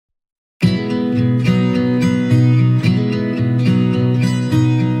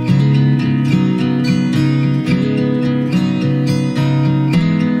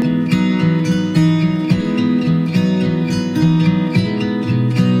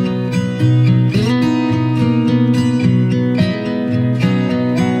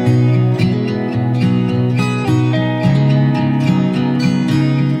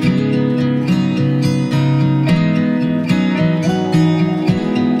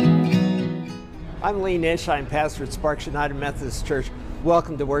I'm Lee Nish. I'm pastor at Sparks United Methodist Church.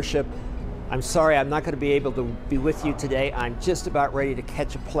 Welcome to worship. I'm sorry I'm not going to be able to be with you today. I'm just about ready to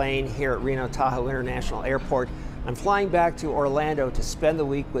catch a plane here at Reno Tahoe International Airport. I'm flying back to Orlando to spend the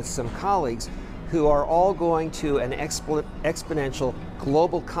week with some colleagues who are all going to an exponential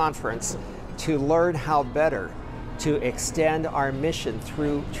global conference to learn how better to extend our mission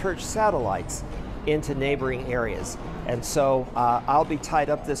through church satellites into neighboring areas. And so I'll be tied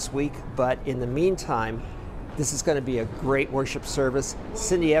up this week, but in the meantime, this is going to be a great worship service.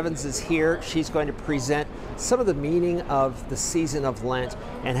 Cindy Evans is here. She's going to present some of the meaning of the season of Lent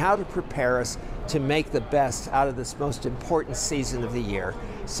and how to prepare us to make the best out of this most important season of the year.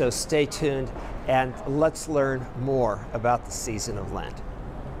 So stay tuned and let's learn more about the season of Lent.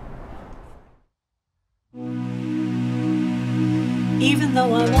 Even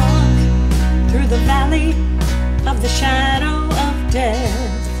though I walk through the valley of the shadow of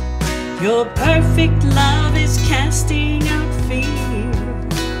death, your perfect love is casting out fear.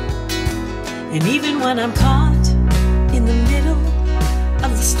 And even when I'm caught in the middle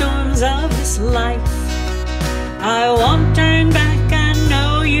of the storms of this life, I won't turn back, I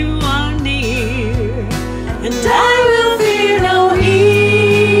know you are near. And I will fear no evil,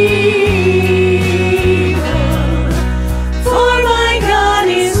 for my God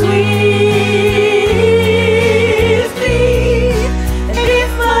is with me. And if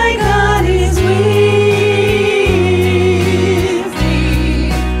my God is with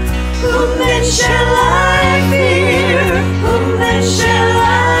me, whom then shall I fear? Whom then shall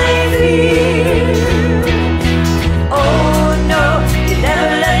I fear? Oh no, you never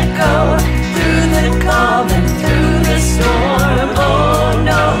let go through the calm and through the storm. Oh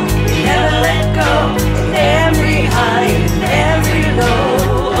no, you never let go in every high and every low.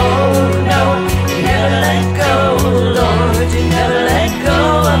 Oh no, you never let go, Lord, you never let go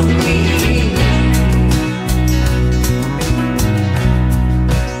of me.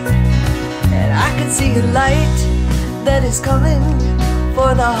 And I can see a light that is coming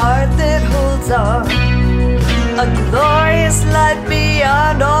for the heart that holds on, a glorious light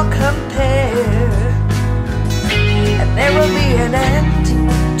beyond all compare. And there will be an end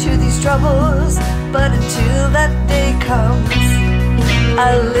to these troubles, but until that day comes,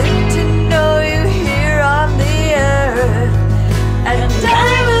 I live to know you here on the earth. And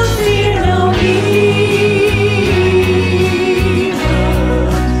I will fear no evil,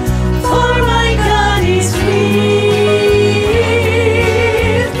 for my God is with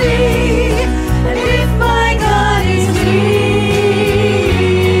me. And if my God is with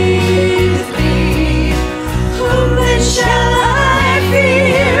me, whom then shall I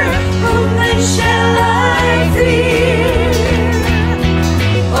fear? Whom then shall I fear?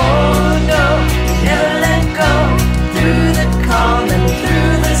 Oh no, you never let go through the calm and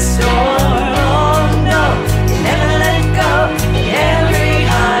through the storm. Oh no, you never let go in every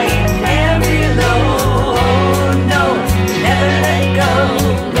high and every low. Oh no, you never let go,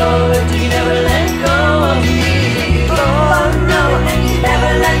 Lord, you never let go of me. Oh no, you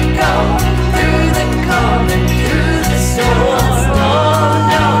never let go through the calm and through the storm. Oh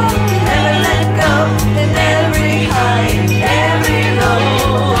no, you never let go in every high and every low.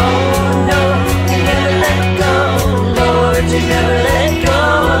 Oh no, you never let go, Lord, you never let go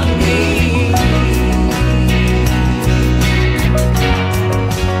of me.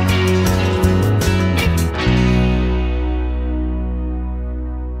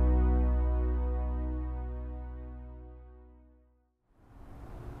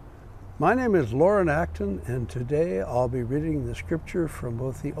 My name is Loren Acton, and today I'll be reading the scripture from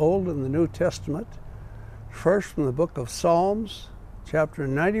both the Old and the New Testament. First from the book of Psalms, chapter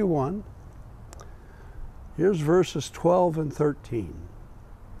 91. Here's verses 12 and 13.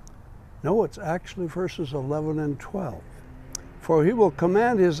 No, it's actually verses 11 and 12. For he will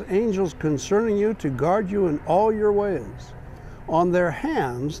command his angels concerning you to guard you in all your ways. On their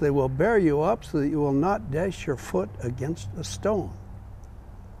hands they will bear you up so that you will not dash your foot against a stone.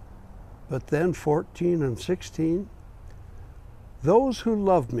 But then 14 and 16, those who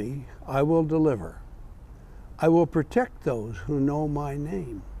love me I will deliver. I will protect those who know my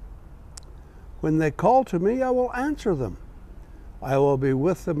name. When they call to me, I will answer them. I will be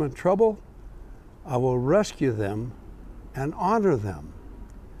with them in trouble. I will rescue them and honor them.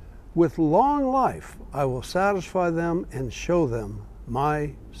 With long life I will satisfy them and show them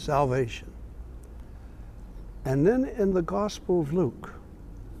my salvation. And then in the Gospel of Luke,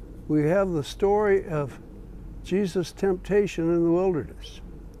 we have the story of Jesus' temptation in the wilderness.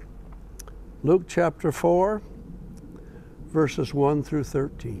 Luke chapter 4, verses 1 through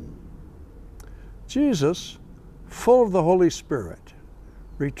 13. Jesus, full of the Holy Spirit,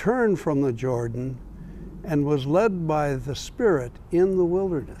 returned from the Jordan and was led by the Spirit in the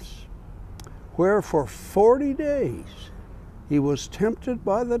wilderness, where for 40 days he was tempted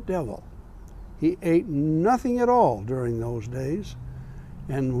by the devil. He ate nothing at all during those days,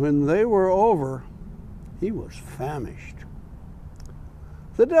 and when they were over, he was famished.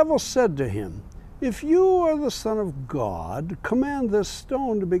 The devil said to him, "If you are the Son of God, command this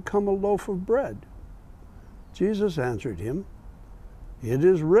stone to become a loaf of bread." Jesus answered him, "It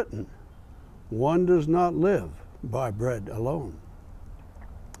is written, one does not live by bread alone."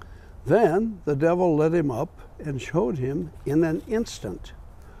 Then the devil led him up and showed him in an instant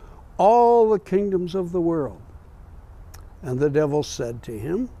all the kingdoms of the world. And the devil said to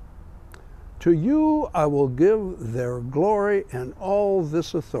him, "To you I will give their glory and all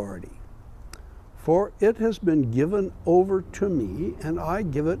this authority, for it has been given over to me, and I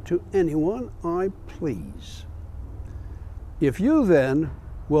give it to anyone I please. If you then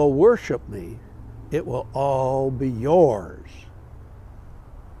will worship me, it will all be yours."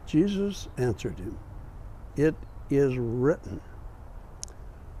 Jesus answered him, "It is written,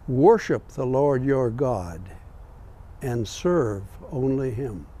 worship the Lord your God and serve only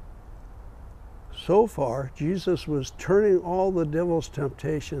him." So far, Jesus was turning all the devil's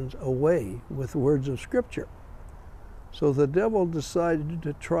temptations away with words of Scripture. So the devil decided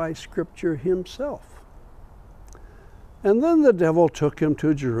to try Scripture himself. And then the devil took him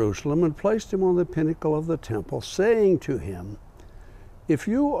to Jerusalem and placed him on the pinnacle of the temple, saying to him, "If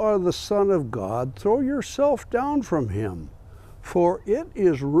you are the Son of God, throw yourself down from him, for it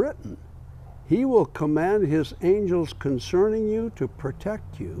is written, he will command his angels concerning you to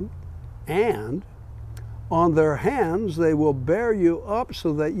protect you, and on their hands they will bear you up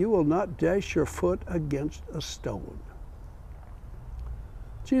so that you will not dash your foot against a stone."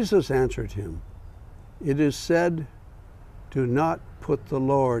 Jesus answered him, "It is said, do not put the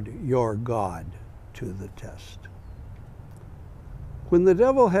Lord your God to the test." When the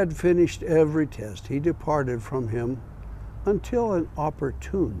devil had finished every test, he departed from him until an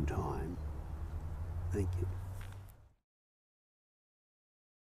opportune time. Thank you.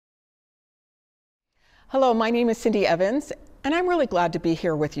 Hello, my name is Cindy Evans, and I'm really glad to be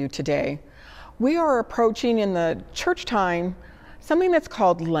here with you today. We are approaching in the church time something that's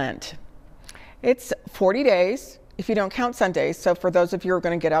called Lent. It's 40 days, if you don't count Sundays, so for those of you who are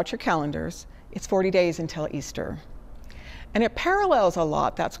going to get out your calendars, it's 40 days until Easter. And it parallels a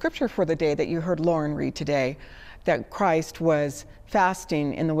lot that scripture for the day that you heard Lauren read today, that Christ was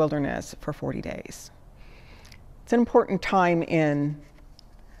fasting in the wilderness for 40 days. It's an important time in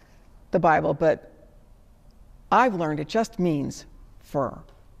the Bible, but I've learned it just means for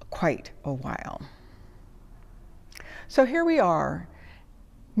quite a while. So here we are,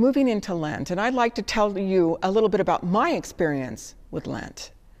 moving into Lent, and I'd like to tell you a little bit about my experience with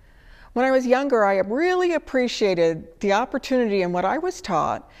Lent. When I was younger, I really appreciated the opportunity, and what I was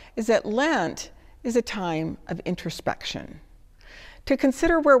taught is that Lent is a time of introspection, to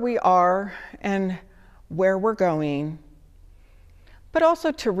consider where we are and where we're going, but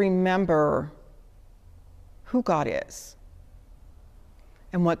also to remember who God is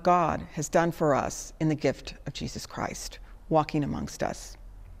and what God has done for us in the gift of Jesus Christ, walking amongst us.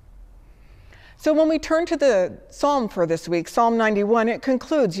 So when we turn to the psalm for this week, Psalm 91, it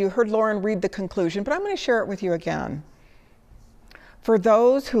concludes. You heard Lauren read the conclusion, but I'm going to share it with you again. "For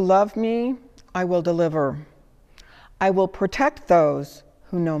those who love me, I will deliver. I will protect those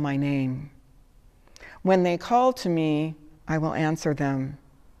who know my name. When they call to me, I will answer them.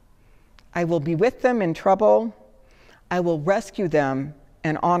 I will be with them in trouble. I will rescue them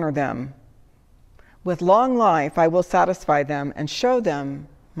and honor them. With long life, I will satisfy them and show them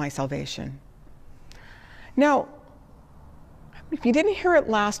my salvation." Now, if you didn't hear it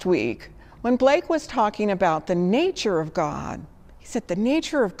last week, when Blake was talking about the nature of God, he said the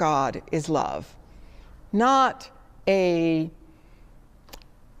nature of God is love, not a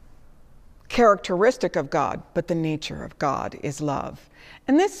characteristic of God, but the nature of God is love.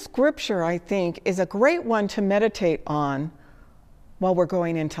 And this scripture, I think, is a great one to meditate on while we're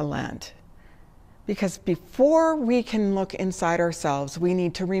going into Lent. Because before we can look inside ourselves, we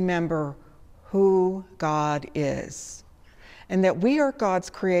need to remember who God is, and that we are God's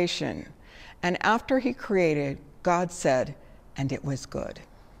creation. And after he created, God said, and it was good.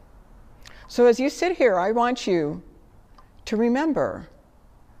 So as you sit here, I want you to remember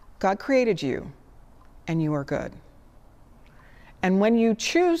God created you, and you are good. And when you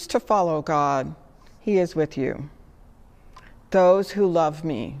choose to follow God, he is with you. Those who love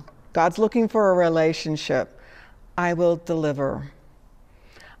me, God's looking for a relationship. I will deliver.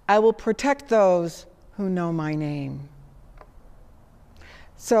 I will protect those who know my name.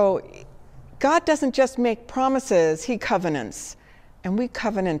 So God doesn't just make promises, he covenants, and we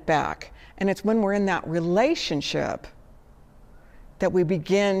covenant back. And it's when we're in that relationship that we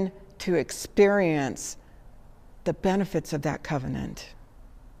begin to experience the benefits of that covenant.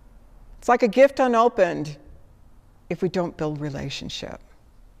 It's like a gift unopened if we don't build relationship.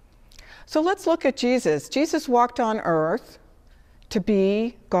 So let's look at Jesus. Jesus walked on earth to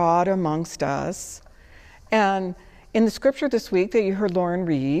be God amongst us. And in the scripture this week that you heard Lauren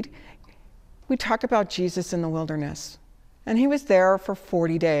read, we talk about Jesus in the wilderness. And he was there for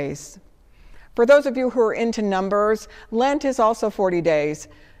 40 days. For those of you who are into numbers, Lent is also 40 days,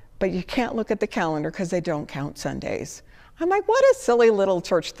 but you can't look at the calendar because they don't count Sundays. I'm like, what a silly little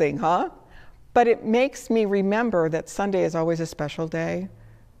church thing, huh? But it makes me remember that Sunday is always a special day,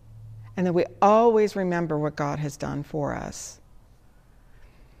 and that we always remember what God has done for us.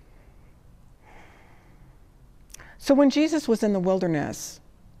 So when Jesus was in the wilderness,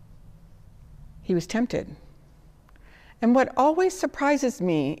 he was tempted. And what always surprises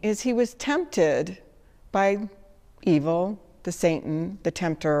me is he was tempted by evil, the Satan, the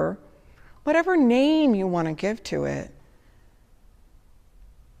tempter, whatever name you want to give to it.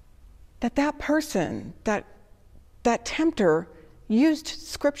 That person, that tempter used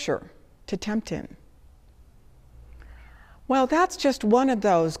scripture to tempt him. Well, that's just one of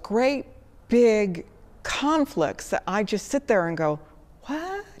those great big conflicts that I just sit there and go,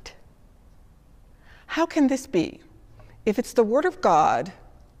 what? How can this be? If it's the Word of God,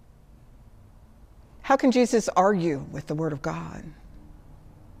 how can Jesus argue with the Word of God?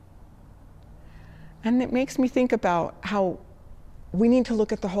 And it makes me think about how we need to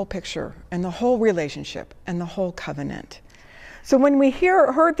look at the whole picture and the whole relationship and the whole covenant. So when we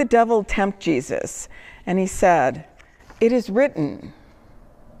heard the devil tempt Jesus, and he said, "It is written,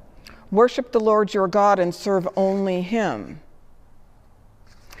 worship the Lord your God and serve only him."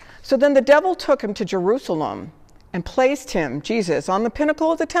 So then the devil took him to Jerusalem and placed him, Jesus, on the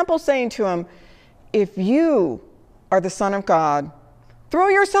pinnacle of the temple, saying to him, "If you are the Son of God, throw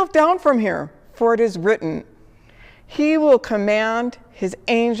yourself down from here, for it is written, he will command his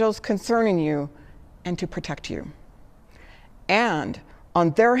angels concerning you and to protect you. And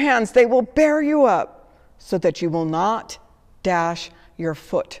on their hands they will bear you up, so that you will not dash your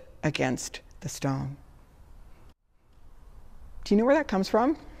foot against the stone." Do you know where that comes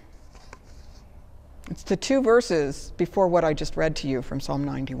from? It's the 2 verses before what I just read to you from Psalm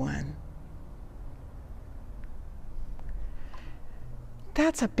 91.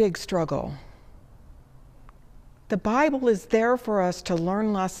 That's a big struggle. The Bible is there for us to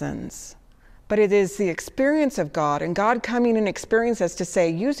learn lessons, but it is the experience of God and God coming and experience us to say,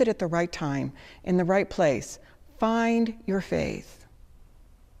 use it at the right time, in the right place. Find your faith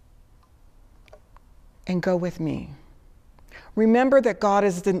and go with me. Remember that God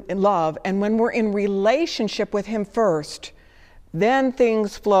is in love, and when we're in relationship with him first, then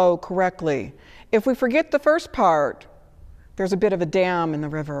things flow correctly. If we forget the first part, there's a bit of a dam in the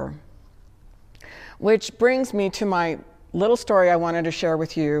river. Which brings me to my little story I wanted to share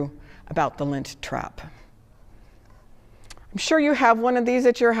with you about the Lint Trap. I'm sure you have one of these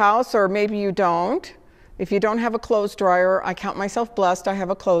at your house, or maybe you don't. If you don't have a clothes dryer, I count myself blessed I have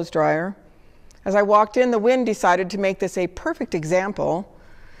a clothes dryer. As I walked in, the wind decided to make this a perfect example,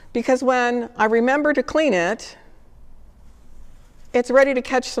 because when I remember to clean it, it's ready to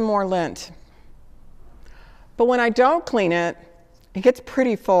catch some more lint. But when I don't clean it, it gets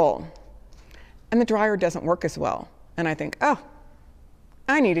pretty full, and the dryer doesn't work as well. And I think, oh,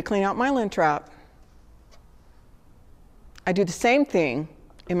 I need to clean out my lint trap. I do the same thing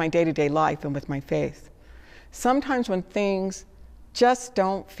in my day-to-day life and with my faith. Sometimes when things just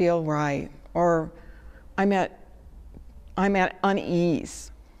don't feel right, or I'm at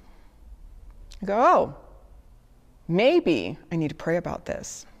unease, I go, oh, maybe I need to pray about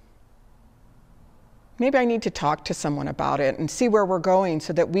this. Maybe I need to talk to someone about it and see where we're going,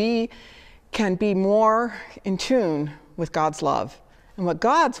 so that we can be more in tune with God's love and what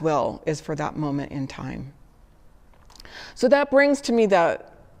God's will is for that moment in time. So that brings to me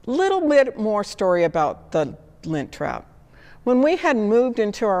that little bit more story about the Lint Trap. When we had moved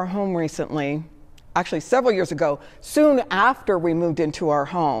into our home recently, actually several years ago, soon after we moved into our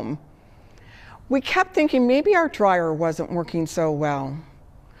home, we kept thinking maybe our dryer wasn't working so well.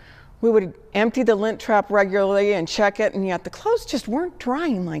 We would empty the Lint Trap regularly and check it, and yet the clothes just weren't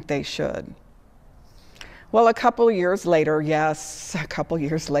drying like they should. Well, a couple years later,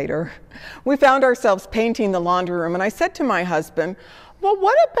 we found ourselves painting the laundry room, and I said to my husband, well,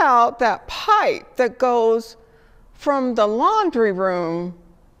 what about that pipe that goes from the laundry room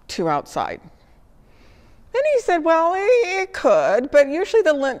to outside? And he said, well, it could, but usually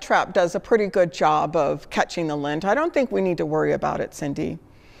the Lint Trap does a pretty good job of catching the lint. I don't think we need to worry about it, Cindy.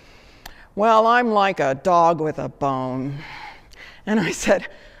 Well, I'm like a dog with a bone. And I said,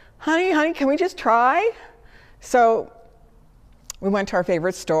 honey, can we just try? So we went to our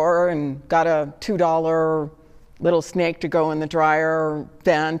favorite store and got a $2 little snake to go in the dryer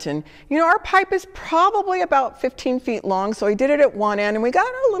vent. And, you know, our pipe is probably about 15 feet long, so he did it at one end, and we got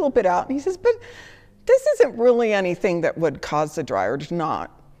a little bit out. And he says, but this isn't really anything that would cause the dryer to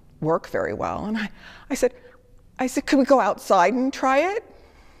not work very well. And I said, could we go outside and try it?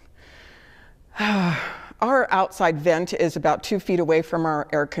 Our outside vent is about 2 feet away from our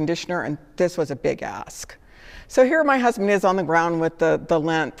air conditioner, and this was a big ask. So here my husband is on the ground with the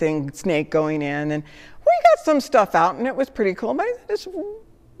lint thing, snake going in, and we got some stuff out, and it was pretty cool, but it's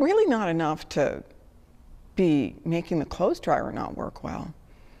really not enough to be making the clothes dryer not work well.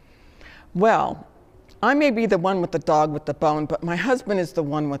 Well, I may be the one with the dog with the bone, but my husband is the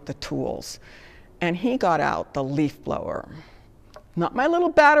one with the tools. And he got out the leaf blower. Not my little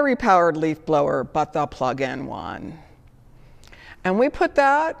battery-powered leaf blower, but the plug-in one. And we put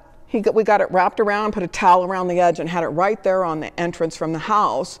that, we got it wrapped around, put a towel around the edge, and had it right there on the entrance from the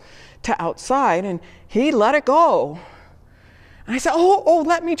house to outside, and he let it go. And I said, oh,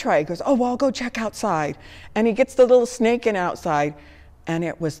 let me try. He goes, oh, well, I'll go check outside. And he gets the little snake in outside, and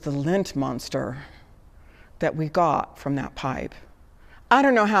it was the lint monster that we got from that pipe. I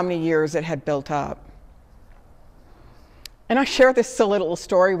don't know how many years it had built up. And I share this silly little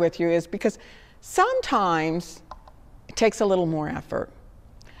story with you is because sometimes it takes a little more effort.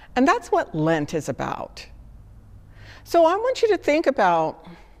 And that's what Lent is about. So I want you to think about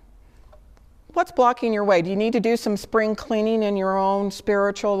what's blocking your way. Do you need to do some spring cleaning in your own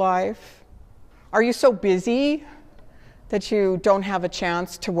spiritual life? Are you so busy that you don't have a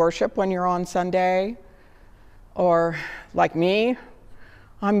chance to worship when you're on Sunday? Or like me,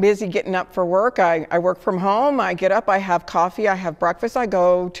 I'm busy getting up for work. I work from home. I get up, I have coffee, I have breakfast, I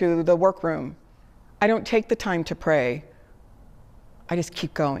go to the workroom. I don't take the time to pray. I just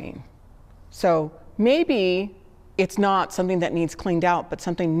keep going. So maybe it's not something that needs cleaned out, but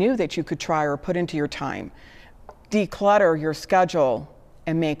something new that you could try or put into your time. Declutter your schedule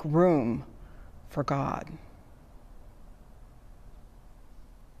and make room for God.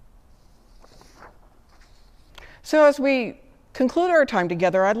 So as we conclude our time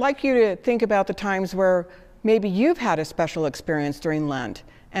together, I'd like you to think about the times where maybe you've had a special experience during Lent,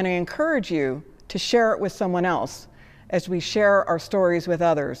 and I encourage you to share it with someone else as we share our stories with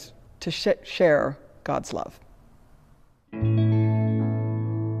others to share God's love.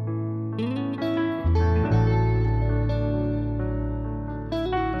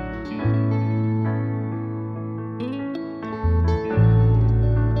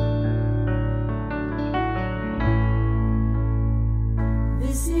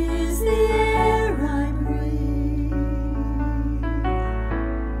 This is the air I breathe.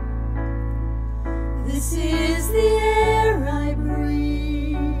 This is the air I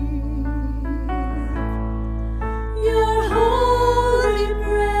breathe. Your holy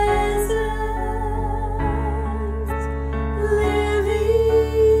presence living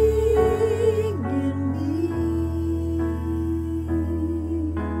in me.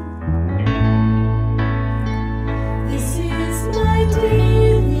 This is my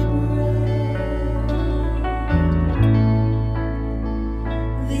daily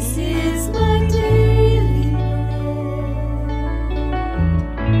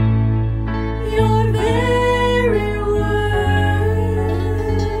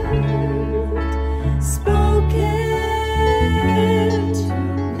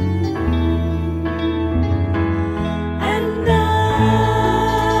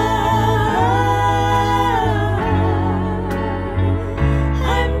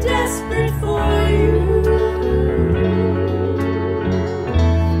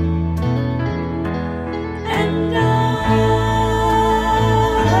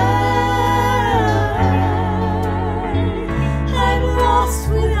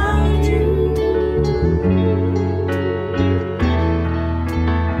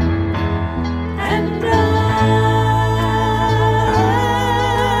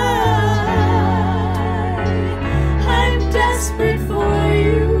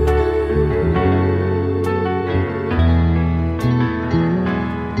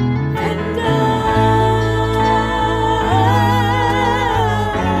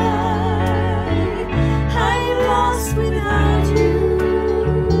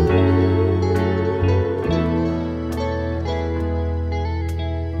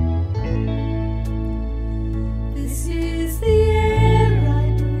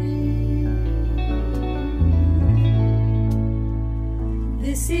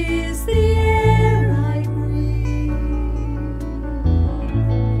This is the air I breathe.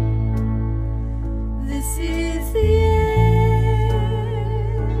 This is the air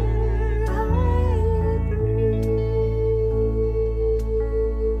I breathe.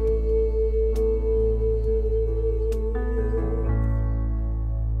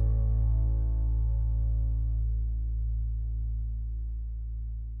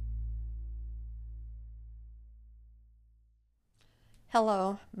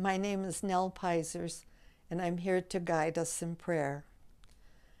 Hello, my name is Nell Pisers, and I'm here to guide us in prayer.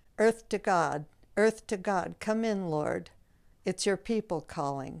 Earth to God, come in, Lord. It's your people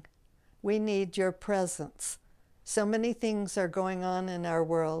calling. We need your presence. So many things are going on in our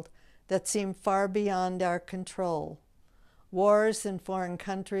world that seem far beyond our control. Wars in foreign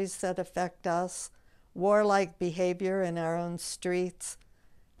countries that affect us, warlike behavior in our own streets,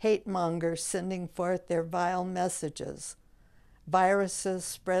 hate mongers sending forth their vile messages, viruses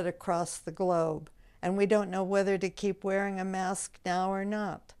spread across the globe, and we don't know whether to keep wearing a mask now or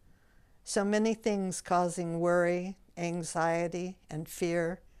not. So many things causing worry, anxiety, and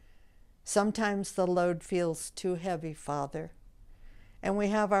fear. Sometimes the load feels too heavy, Father. And we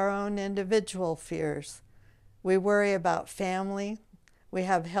have our own individual fears. We worry about family. We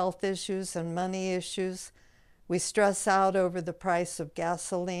have health issues and money issues. We stress out over the price of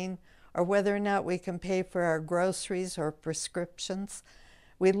gasoline or whether or not we can pay for our groceries or prescriptions.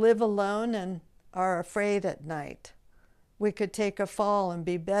 We live alone and are afraid at night. We could take a fall and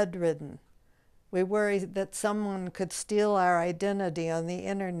be bedridden. We worry that someone could steal our identity on the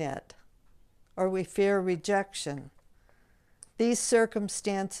internet, or we fear rejection. These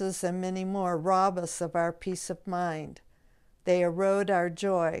circumstances and many more rob us of our peace of mind. They erode our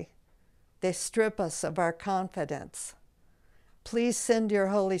joy. They strip us of our confidence. Please send your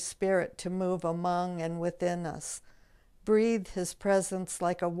Holy Spirit to move among and within us. Breathe his presence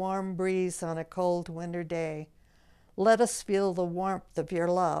like a warm breeze on a cold winter day. Let us feel the warmth of your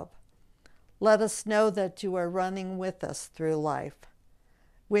love. Let us know that you are running with us through life.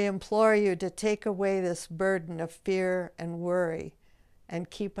 We implore you to take away this burden of fear and worry and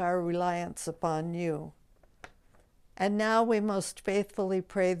keep our reliance upon you. And now we most faithfully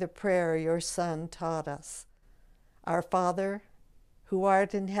pray the prayer your Son taught us. Our Father, who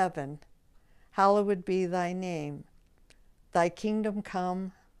art in heaven, hallowed be thy name. Thy kingdom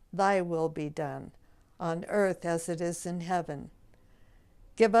come, thy will be done, on earth as it is in heaven.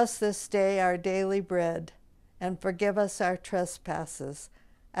 Give us this day our daily bread, and forgive us our trespasses,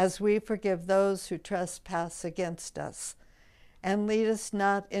 as we forgive those who trespass against us. And lead us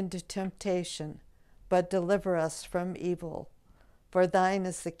not into temptation, but deliver us from evil. For thine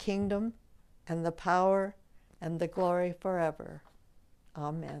is the kingdom, and the power, and the glory forever.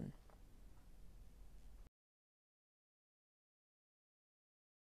 Amen.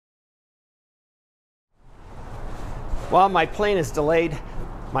 Well, my plane is delayed.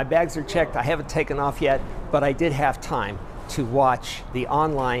 My bags are checked. I haven't taken off yet, but I did have time to watch the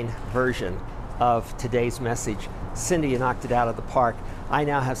online version of today's message. Cindy knocked it out of the park. I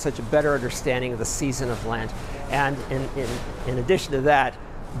now have such a better understanding of the season of Lent. And in addition to that,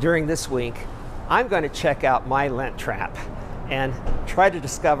 during this week, I'm going to check out my Lent Trap and try to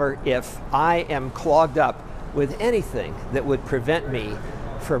discover if I am clogged up with anything that would prevent me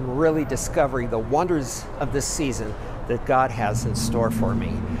from really discovering the wonders of this season that God has in store for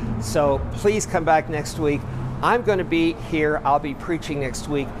me. So please come back next week. I'm going to be here. I'll be preaching next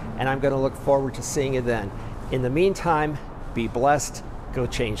week, and I'm going to look forward to seeing you then. In the meantime, be blessed. Go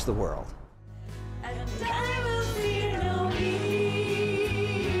change the world. And I will fear no evil,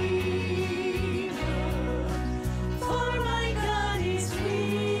 for my God is with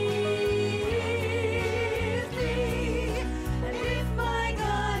me. And if my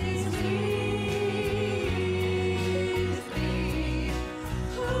God is with me,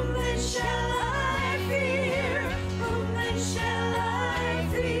 whom then shall I fear? Whom then shall I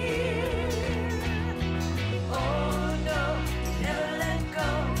fear? Oh no, never let go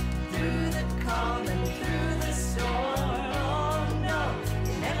through the calm and through the storm. Oh no,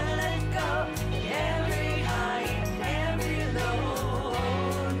 you never let go in every high and every low.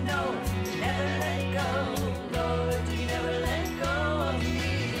 Oh no, you never let go, Lord, you never let go of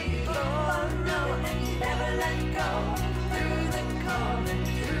me. Oh no, and you never let go through the calm and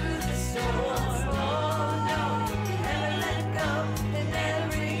through the storm. Oh no, you never let go in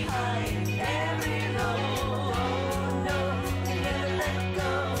every high and every low. Oh no, you never let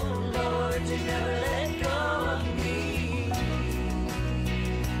go, Lord, you never let go of me.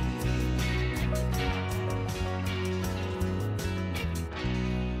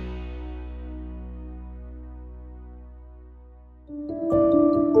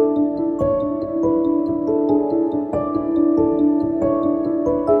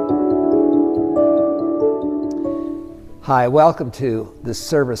 Hi, welcome to the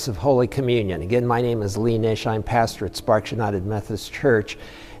service of Holy Communion. Again, my name is Lee Nish. I'm pastor at Sparks United Methodist Church,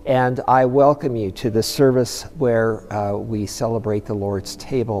 and I welcome you to this service where we celebrate the Lord's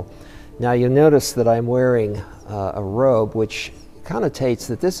table. Now, you'll notice that I'm wearing a robe which connotates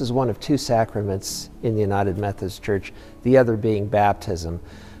that this is one of two sacraments in the United Methodist Church, the other being baptism.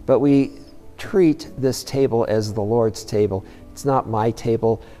 But we treat this table as the Lord's table. It's not my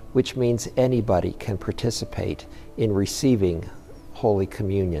table, which means anybody can participate in receiving Holy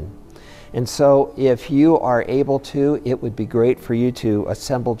Communion. And so if you are able to, it would be great for you to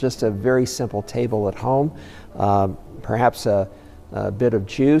assemble just a very simple table at home, perhaps a bit of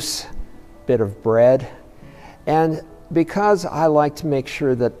juice, bit of bread. And because I like to make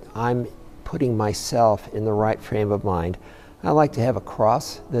sure that I'm putting myself in the right frame of mind, I like to have a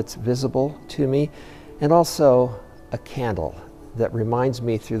cross that's visible to me, and also a candle that reminds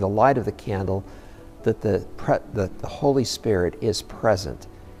me through the light of the candle that the Holy Spirit is present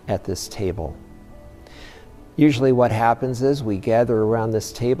at this table. Usually what happens is we gather around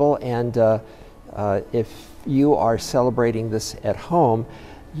this table, and if you are celebrating this at home,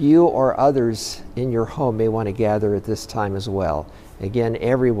 you or others in your home may want to gather at this time as well. Again,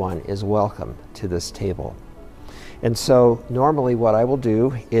 everyone is welcome to this table. And so normally what I will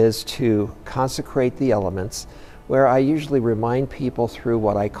do is to consecrate the elements, where I usually remind people through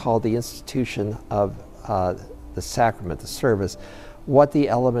what I call the institution of the sacrament, the service, what the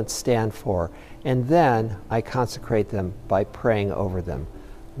elements stand for. And then I consecrate them by praying over them.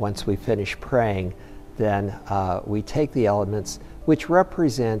 Once we finish praying, then we take the elements, which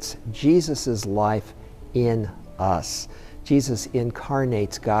represents Jesus' life in us. Jesus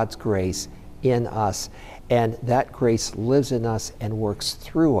incarnates God's grace in us, and that grace lives in us and works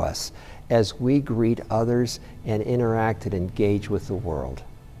through us as we greet others and interact and engage with the world.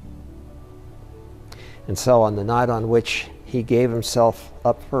 And so on the night on which he gave himself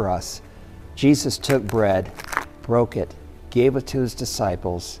up for us, Jesus took bread, broke it, gave it to his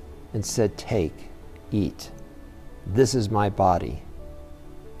disciples, and said, "Take, eat. This is my body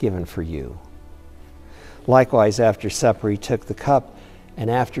given for you." Likewise, after supper, he took the cup, and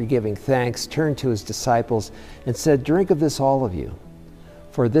after giving thanks, turned to his disciples and said, "Drink of this, all of you.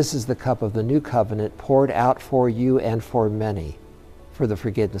 For this is the cup of the new covenant poured out for you and for many for the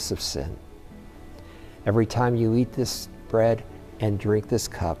forgiveness of sin. Every time you eat this bread and drink this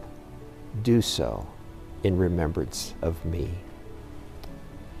cup, do so in remembrance of me."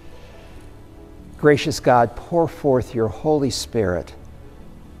 Gracious God, pour forth your Holy Spirit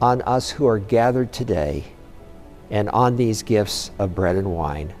on us who are gathered today and on these gifts of bread and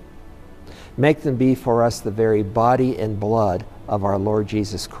wine. Make them be for us the very body and blood of our Lord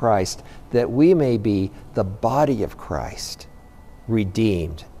Jesus Christ, that we may be the body of Christ,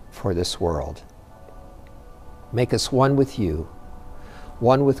 redeemed for this world. Make us one with you,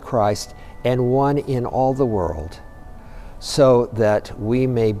 one with Christ, and one in all the world, so that we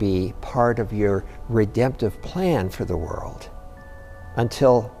may be part of your redemptive plan for the world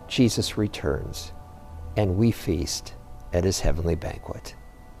until Jesus returns and we feast at his heavenly banquet.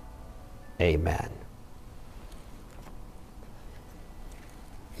 Amen.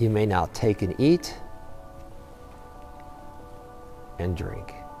 You may now take and eat and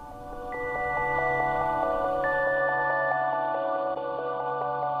drink.